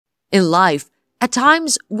In life, at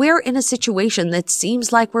times we're in a situation that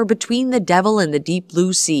seems like we're between the devil and the deep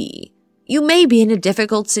blue sea. You may be in a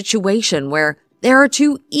difficult situation where there are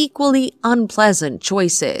two equally unpleasant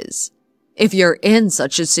choices. If you're in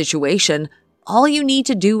such a situation, all you need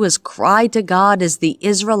to do is cry to God as the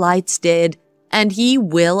Israelites did, and He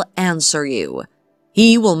will answer you.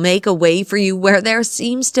 He will make a way for you where there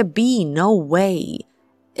seems to be no way.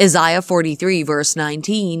 Isaiah 43 verse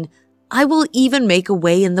 19, I will even make a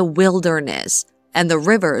way in the wilderness and the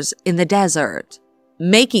rivers in the desert.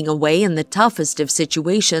 Making a way in the toughest of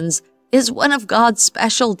situations is one of God's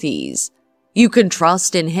specialties. You can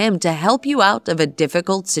trust in Him to help you out of a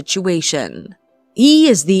difficult situation. He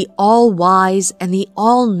is the all-wise and the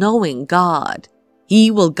all-knowing God.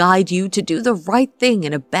 He will guide you to do the right thing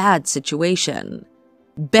in a bad situation.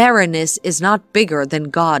 Barrenness is not bigger than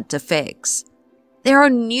God to fix. There are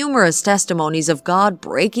numerous testimonies of God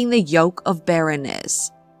breaking the yoke of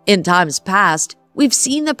barrenness. In times past, we've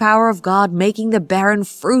seen the power of God making the barren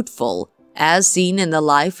fruitful, as seen in the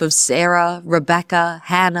life of Sarah, Rebecca,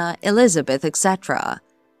 Hannah, Elizabeth, etc.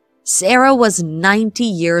 Sarah was 90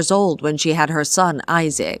 years old when she had her son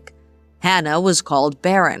Isaac. Hannah was called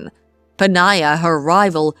barren. Peninnah, her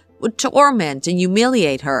rival, would torment and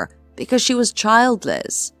humiliate her because she was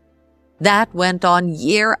childless. That went on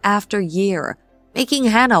year after year, making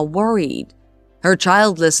Hannah worried. Her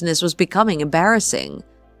childlessness was becoming embarrassing,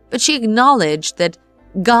 but she acknowledged that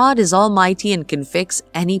God is almighty and can fix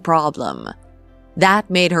any problem. That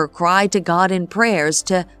made her cry to God in prayers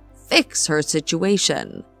to fix her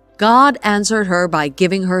situation. God answered her by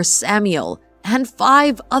giving her Samuel and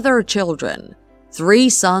 5 other children, 3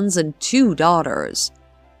 sons and 2 daughters.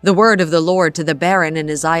 The word of the Lord to the barren in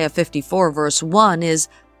Isaiah 54 verse 1 is,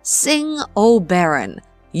 Sing, O barren,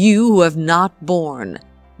 you who have not borne.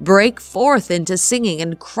 Break forth into singing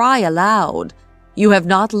and cry aloud. You have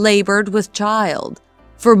not labored with child.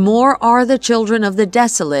 For more are the children of the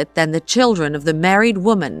desolate than the children of the married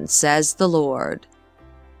woman, says the Lord.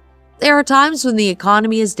 There are times when the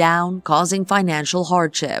economy is down, causing financial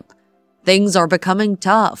hardship. Things are becoming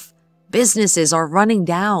tough. Businesses are running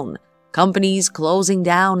down, companies closing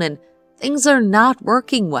down, and things are not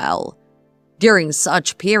working well. During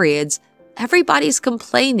such periods, everybody's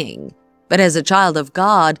complaining. But as a child of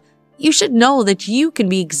God, you should know that you can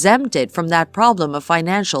be exempted from that problem of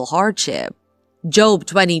financial hardship. Job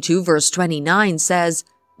 22 verse 29 says,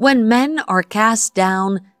 When men are cast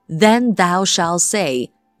down, then thou shalt say,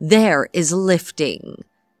 There is lifting.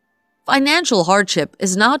 Financial hardship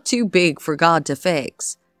is not too big for God to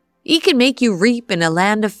fix. He can make you reap in a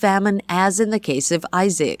land of famine as in the case of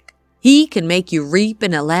Isaac. He can make you reap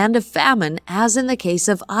in a land of famine as in the case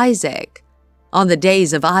of Isaac. On the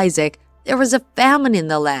days of Isaac, there was a famine in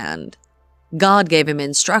the land. God gave him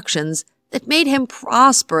instructions that made him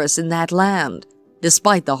prosperous in that land,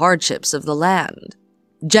 despite the hardships of the land.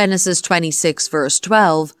 Genesis 26 verse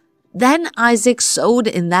 12, Then Isaac sowed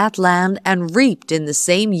in that land and reaped in the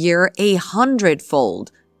same year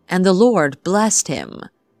 100-fold, and the Lord blessed him.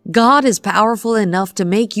 God is powerful enough to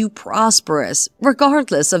make you prosperous,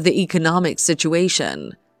 regardless of the economic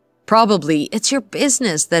situation. Probably it's your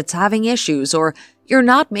business that's having issues, or you're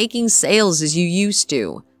not making sales as you used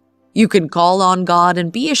to. You can call on God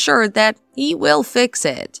and be assured that He will fix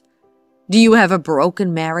it. Do you have a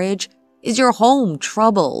broken marriage? Is your home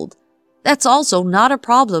troubled? That's also not a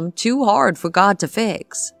problem too hard for God to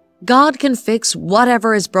fix. God can fix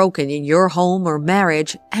whatever is broken in your home or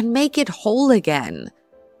marriage and make it whole again.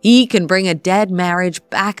 He can bring a dead marriage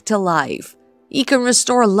back to life. He can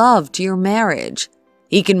restore love to your marriage.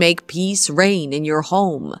 He can make peace reign in your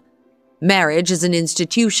home. Marriage is an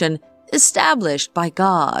institution established by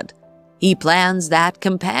God. He plans that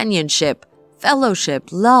companionship, fellowship,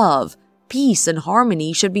 love, peace, and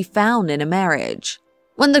harmony should be found in a marriage.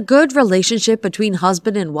 When the good relationship between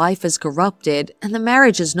husband and wife is corrupted and the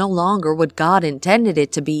marriage is no longer what God intended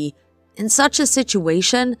it to be, in such a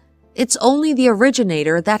situation, it's only the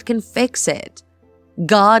originator that can fix it.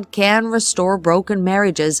 God can restore broken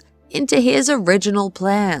marriages into His original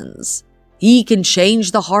plans. He can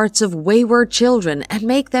change the hearts of wayward children and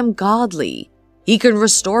make them godly. He can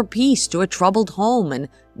restore peace to a troubled home and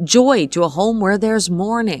joy to a home where there's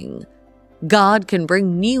mourning. God can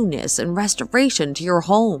bring newness and restoration to your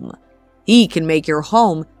home. He can make your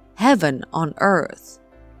home heaven on earth.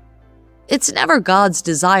 It's never God's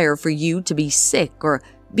desire for you to be sick or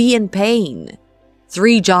be in pain.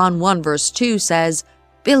 3 John 1 verse 2 says,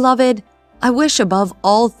 Beloved, I wish above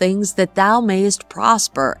all things that thou mayest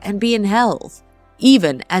prosper and be in health,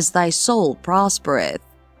 even as thy soul prospereth.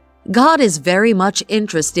 God is very much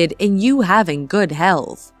interested in you having good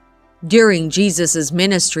health. During Jesus'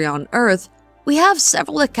 ministry on earth, we have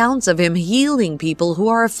several accounts of him healing people who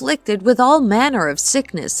are afflicted with all manner of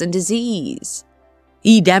sickness and disease.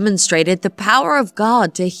 He demonstrated the power of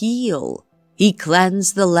God to heal. He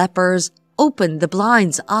cleansed the lepers, opened the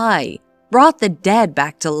blind's eye, brought the dead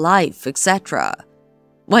back to life, etc.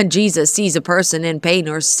 When Jesus sees a person in pain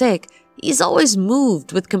or sick, he's always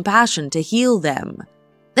moved with compassion to heal them.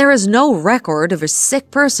 There is no record of a sick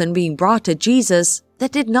person being brought to Jesus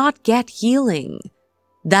that did not get healing.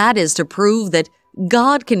 That is to prove that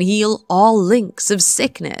God can heal all links of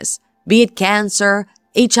sickness, be it cancer,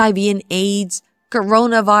 HIV and AIDS,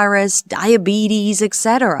 coronavirus, diabetes,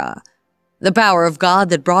 etc. The power of God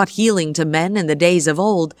that brought healing to men in the days of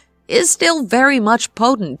old is still very much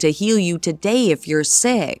potent to heal you today if you're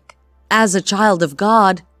sick. As a child of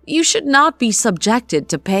God, you should not be subjected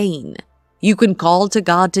to pain. You can call to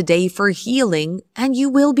God today for healing, and you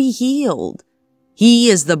will be healed. He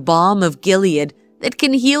is the balm of Gilead that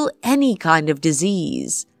can heal any kind of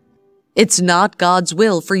disease. It's not God's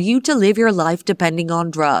will for you to live your life depending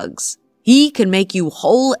on drugs. He can make you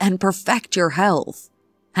whole and perfect your health.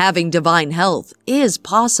 Having divine health is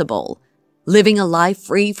possible. Living a life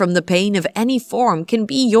free from the pain of any form can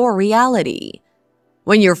be your reality.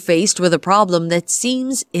 When you're faced with a problem that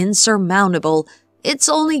seems insurmountable, it's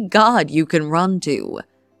only God you can run to.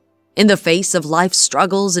 In the face of life's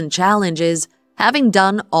struggles and challenges, having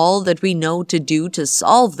done all that we know to do to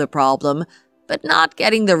solve the problem, but not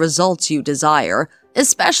getting the results you desire,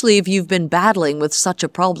 especially if you've been battling with such a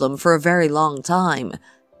problem for a very long time,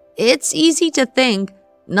 it's easy to think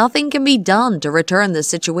nothing can be done to return the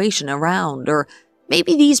situation around, or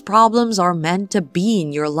maybe these problems are meant to be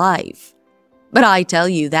in your life. But I tell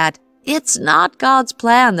you that it's not God's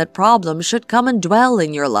plan that problems should come and dwell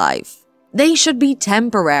in your life. They should be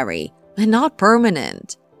temporary and not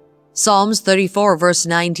permanent. Psalms 34 verse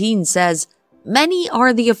 19 says, "Many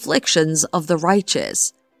are the afflictions of the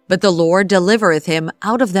righteous, but the Lord delivereth him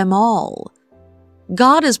out of them all."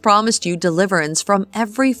 God has promised you deliverance from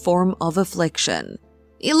every form of affliction.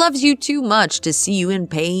 He loves you too much to see you in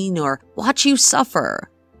pain or watch you suffer.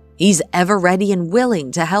 He's ever ready and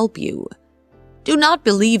willing to help you. Do not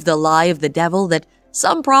believe the lie of the devil that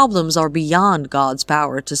some problems are beyond God's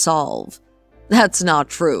power to solve. That's not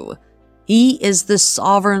true. He is the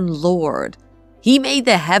sovereign Lord. He made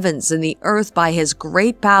the heavens and the earth by His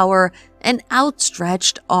great power and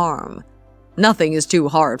outstretched arm. Nothing is too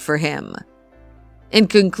hard for Him. In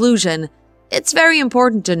conclusion, it's very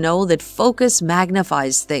important to know that focus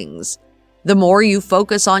magnifies things. The more you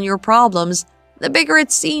focus on your problems, the bigger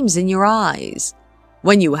it seems in your eyes.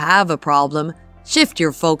 When you have a problem, shift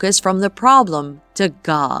your focus from the problem to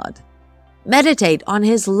God. Meditate on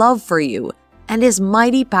His love for you and His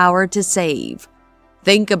mighty power to save.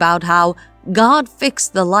 Think about how God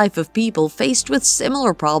fixed the life of people faced with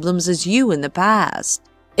similar problems as you in the past.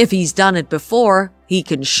 If He's done it before, He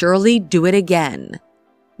can surely do it again.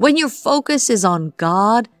 When your focus is on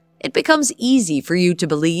God, it becomes easy for you to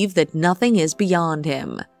believe that nothing is beyond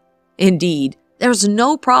Him. Indeed, there's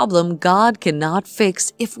no problem God cannot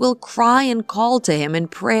fix if we'll cry and call to Him in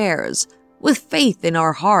prayers, with faith in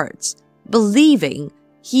our hearts, believing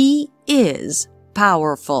He is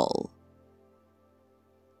powerful.